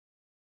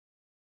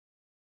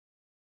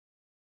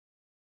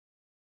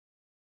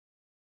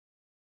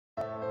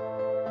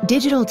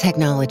Digital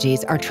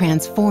technologies are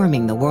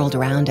transforming the world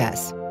around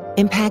us,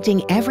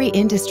 impacting every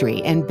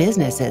industry and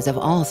businesses of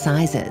all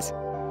sizes.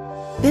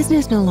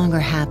 Business no longer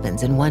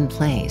happens in one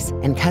place,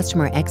 and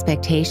customer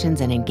expectations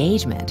and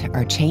engagement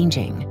are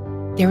changing.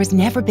 There has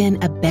never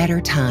been a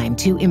better time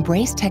to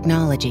embrace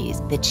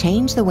technologies that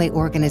change the way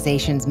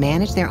organizations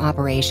manage their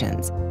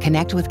operations,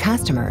 connect with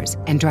customers,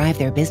 and drive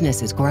their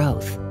business's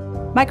growth.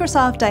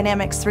 Microsoft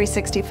Dynamics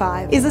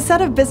 365 is a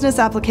set of business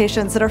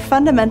applications that are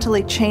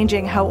fundamentally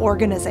changing how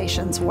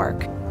organizations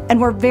work. And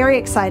we're very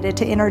excited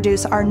to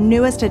introduce our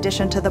newest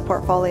addition to the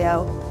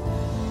portfolio,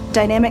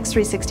 Dynamics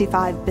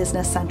 365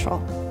 Business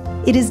Central.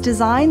 It is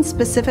designed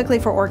specifically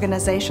for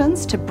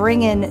organizations to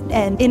bring in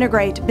and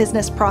integrate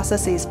business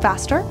processes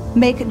faster,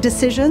 make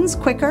decisions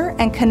quicker,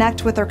 and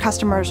connect with their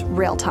customers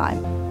real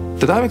time.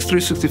 Dynamics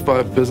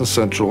 365 Business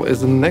Central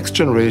is the next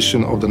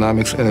generation of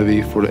Dynamics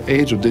NAV for the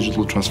age of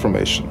digital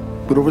transformation.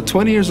 With over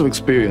 20 years of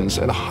experience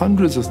and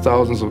hundreds of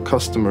thousands of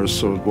customers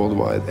served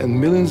worldwide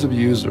and millions of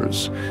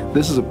users,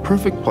 this is a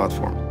perfect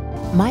platform.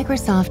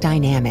 Microsoft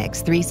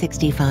Dynamics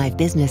 365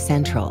 Business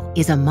Central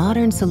is a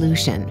modern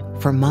solution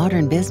for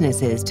modern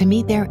businesses to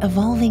meet their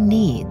evolving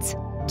needs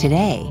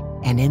today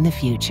and in the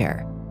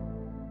future.